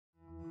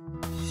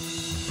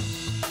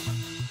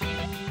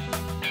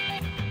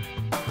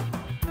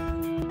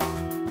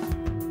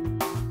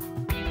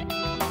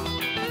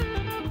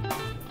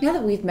Now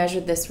that we've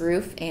measured this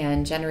roof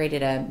and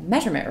generated a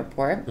measurement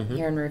report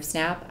here in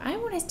RoofSnap, I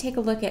want to take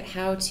a look at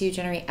how to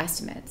generate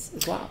estimates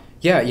as well.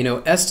 Yeah, you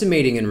know,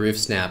 estimating in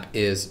RoofSnap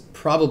is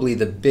probably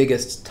the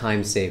biggest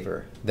time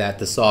saver that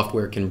the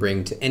software can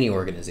bring to any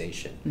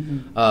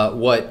organization.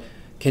 What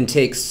can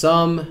take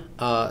some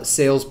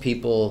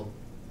salespeople,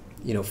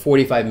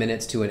 45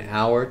 minutes to an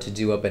hour to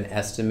do up an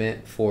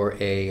estimate for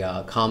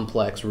a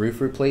complex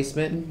roof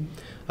replacement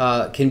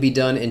can be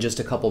done in just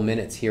a couple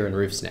minutes here in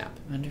RoofSnap.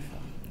 Wonderful.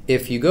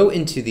 If you go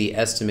into the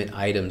estimate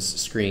items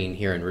screen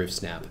here in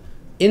RoofSnap,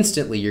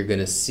 instantly you're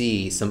going to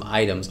see some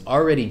items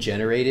already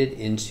generated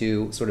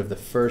into sort of the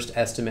first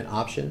estimate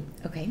option.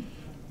 Okay.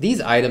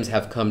 These items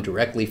have come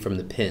directly from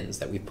the pins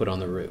that we put on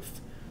the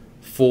roof.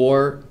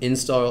 6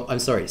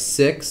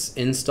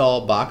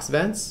 install box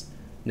vents,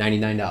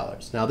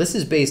 $99. Now this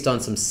is based on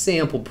some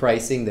sample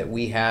pricing that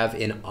we have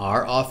in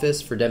our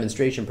office for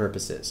demonstration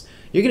purposes.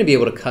 You're going to be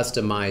able to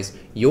customize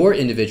your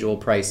individual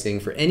pricing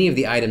for any of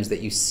the items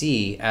that you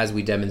see as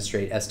we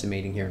demonstrate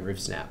estimating here in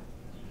RoofSnap.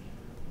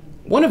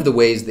 One of the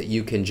ways that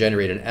you can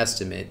generate an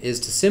estimate is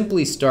to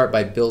simply start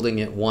by building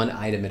it one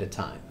item at a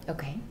time.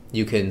 Okay.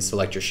 You can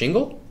select your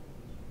shingle,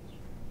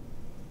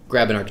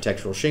 grab an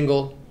architectural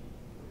shingle,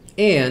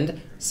 and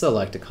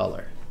select a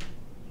color.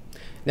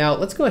 Now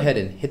let's go ahead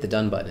and hit the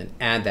done button and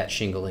add that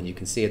shingle in. You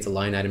can see it's a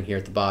line item here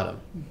at the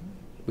bottom.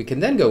 We can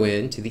then go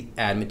into the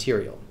add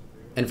material,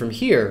 and from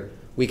here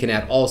we can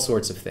add all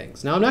sorts of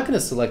things. Now I'm not going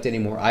to select any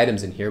more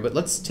items in here, but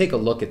let's take a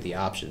look at the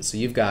options. So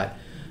you've got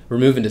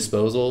remove and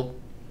disposal,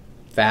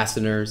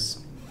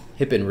 fasteners,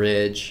 hip and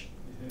ridge.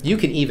 You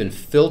can even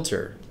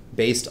filter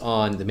based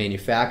on the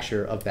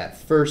manufacturer of that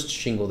first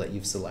shingle that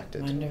you've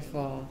selected.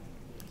 Wonderful.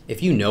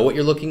 If you know what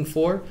you're looking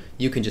for,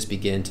 you can just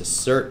begin to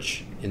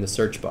search in the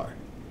search bar.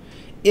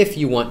 If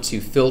you want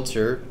to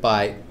filter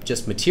by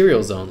just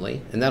materials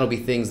only, and that'll be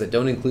things that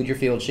don't include your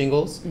field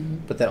shingles,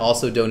 but that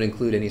also don't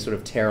include any sort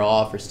of tear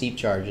off or steep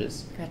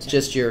charges, Gotcha.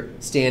 just your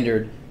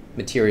standard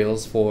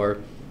materials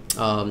for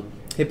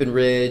hip and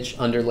ridge,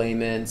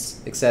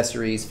 underlayments,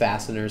 accessories,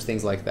 fasteners,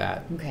 things like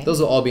that. Okay. Those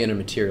will all be under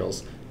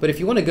materials. But if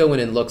you want to go in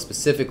and look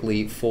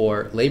specifically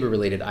for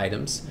labor-related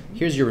items,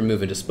 here's your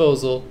remove and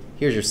disposal,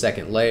 here's your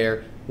second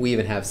layer, we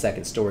even have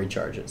second story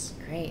charges.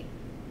 Great.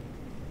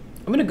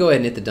 I'm going to go ahead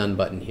and hit the done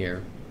button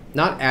here,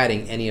 not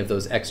adding any of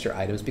those extra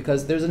items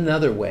because there's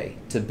another way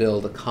to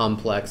build a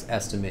complex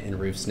estimate in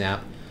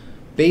RoofSnap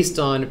based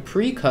on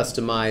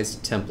pre-customized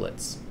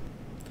templates.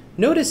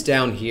 Notice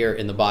down here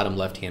in the bottom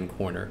left-hand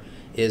corner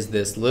is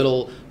this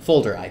little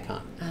folder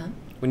icon.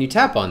 When you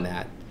tap on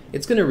that,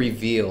 it's going to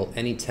reveal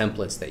any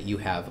templates that you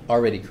have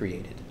already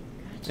created.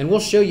 Gotcha. And we'll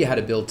show you how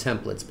to build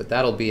templates, but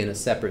that'll be in a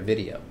separate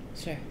video.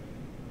 Sure.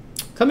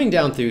 Coming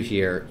down through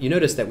here, you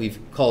notice that we've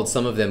called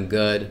some of them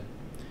good,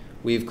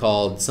 we've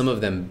called some of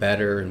them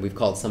better, and we've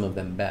called some of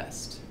them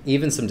best.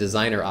 Even some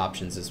designer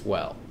options as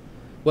well.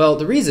 Well,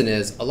 the reason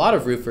is a lot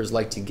of roofers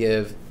like to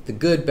give the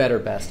good, better,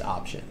 best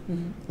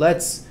option.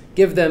 Let's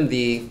give them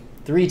the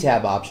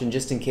 3-tab option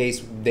just in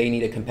case they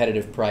need a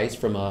competitive price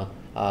from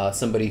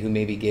somebody who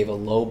maybe gave a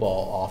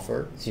lowball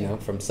offer,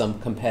 from some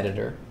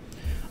competitor.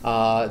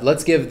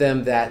 Let's give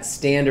them that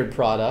standard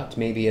product.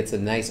 Maybe it's a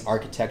nice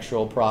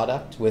architectural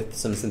product with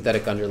some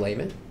synthetic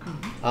underlayment.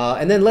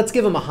 And then let's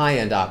give them a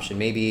high-end option,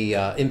 maybe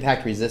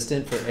impact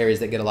resistant for areas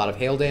that get a lot of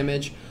hail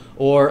damage,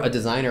 or a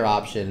designer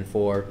option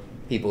for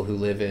people who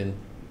live in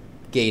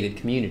gated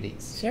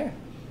communities. Sure.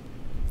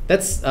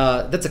 That's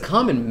a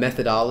common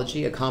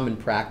methodology, a common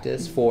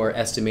practice for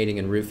estimating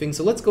and roofing.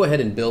 So let's go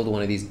ahead and build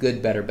one of these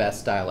good, better,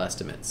 best style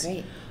estimates.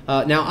 Great.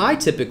 Now I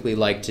typically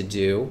like to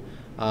do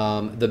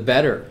the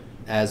better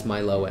as my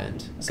low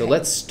end. So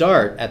let's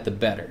start at the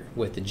better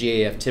with the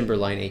GAF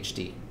Timberline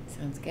HD.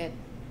 Sounds good.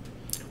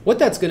 What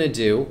that's going to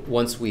do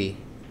once we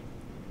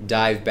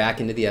dive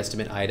back into the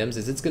estimate items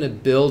is it's going to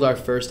build our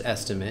first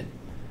estimate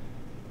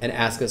and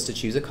ask us to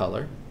choose a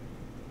color.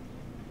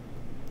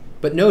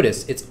 But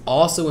notice it's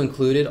also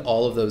included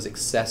all of those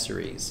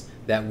accessories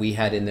that we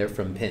had in there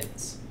from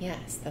pins.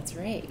 Yes, that's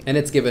right. And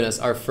it's given us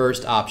our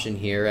first option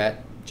here at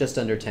just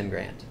under 10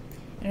 grand.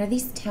 And are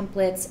these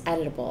templates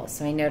editable?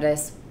 So I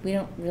notice we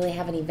don't really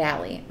have any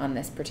valley on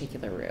this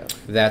particular roof.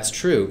 That's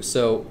true.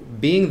 So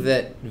being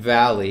that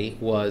valley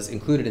was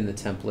included in the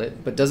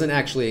template but doesn't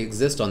actually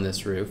exist on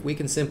this roof, we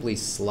can simply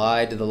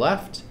slide to the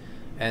left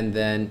and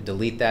then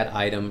delete that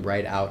item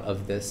right out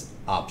of this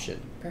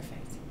option.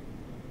 Perfect.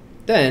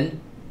 Then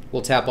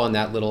we'll tap on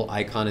that little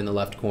icon in the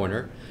left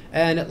corner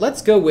and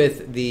let's go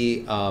with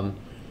the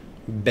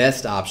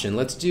best option.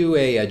 Let's do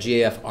a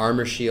GAF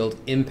Armor Shield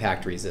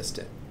Impact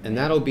Resistant, and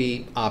that'll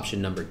be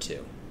option number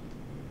 2.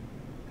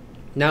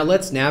 Now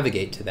let's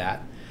navigate to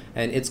that,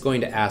 and it's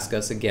going to ask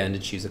us again to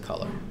choose a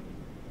color.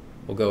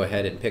 We'll go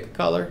ahead and pick a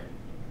color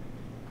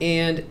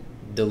and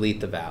delete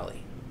the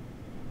valley.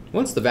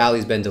 Once the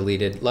valley's been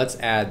deleted, let's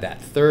add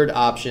that third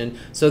option.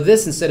 So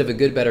this, instead of a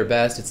good, better,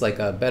 best, it's like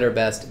a better,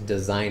 best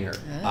designer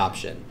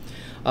option.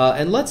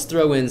 And let's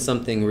throw in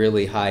something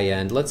really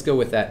high-end. Let's go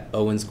with that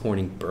Owens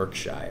Corning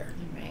Berkshire.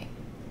 All right.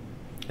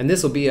 And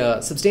this will be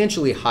a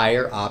substantially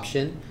higher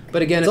option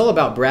But again, it's all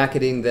about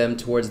bracketing them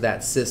towards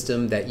that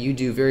system that you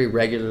do very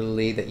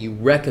regularly, that you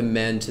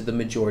recommend to the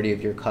majority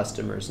of your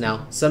customers.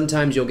 Now,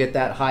 sometimes you'll get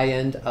that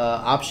high-end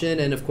option,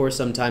 and of course,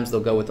 sometimes they'll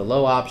go with the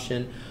low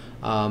option.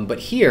 But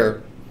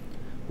here,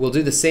 we'll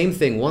do the same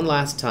thing one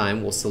last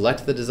time. We'll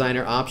select the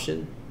designer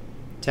option,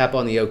 tap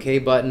on the OK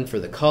button for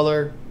the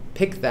color,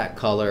 pick that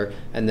color,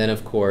 and then,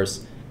 of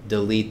course,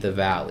 delete the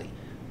valley.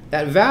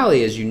 That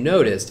valley, as you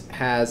noticed,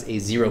 has a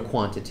zero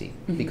quantity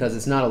because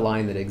it's not a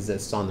line that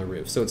exists on the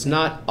roof. So it's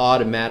not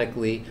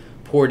automatically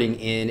porting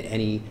in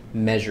any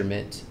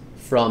measurement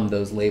from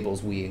those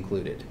labels we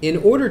included. In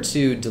order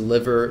to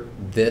deliver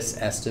this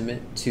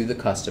estimate to the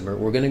customer,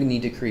 we're going to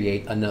need to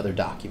create another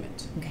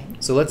document. Okay.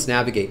 So let's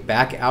navigate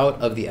back out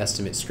of the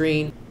estimate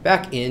screen,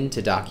 back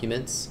into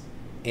Documents,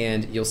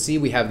 and you'll see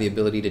we have the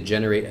ability to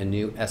generate a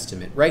new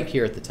estimate right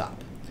here at the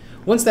top.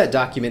 Once that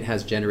document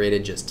has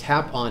generated, just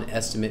tap on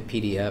Estimate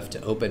PDF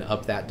to open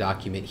up that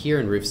document here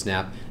in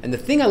RoofSnap. And the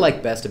thing I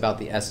like best about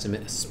the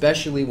estimate,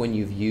 especially when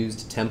you've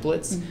used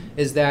templates,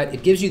 is that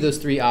it gives you those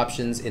three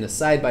options in a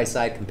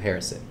side-by-side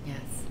comparison.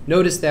 Yes.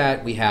 Notice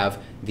that we have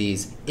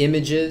these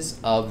images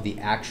of the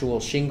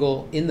actual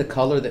shingle in the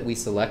color that we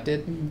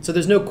selected, so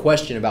there's no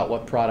question about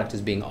what product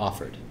is being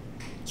offered.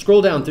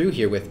 Scroll down through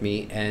here with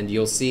me and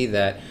you'll see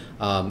that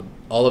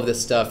all of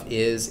this stuff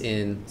is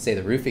in, say,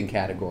 the roofing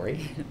category.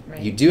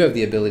 Right. You do have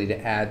the ability to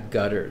add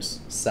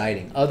gutters,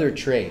 siding, other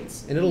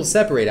trades, and it'll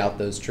separate out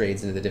those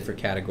trades into the different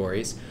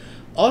categories.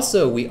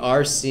 Also, we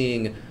are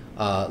seeing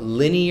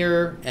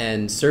linear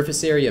and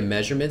surface area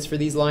measurements for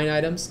these line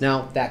items.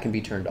 Now, that can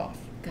be turned off.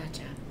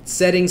 Gotcha.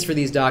 Settings for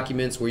these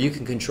documents where you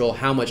can control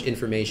how much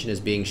information is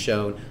being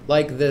shown,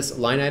 like this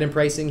line item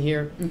pricing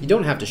here. You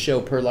don't have to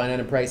show per line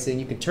item pricing.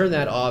 You can turn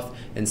that off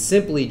and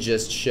simply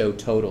just show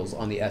totals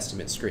on the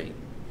estimate screen.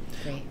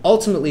 Great.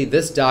 Ultimately,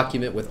 this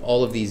document with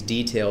all of these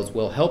details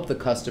will help the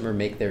customer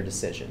make their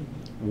decision.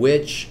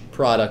 Which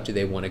product do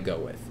they want to go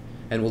with?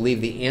 And we'll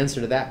leave the answer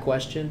to that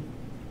question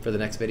for the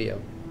next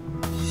video.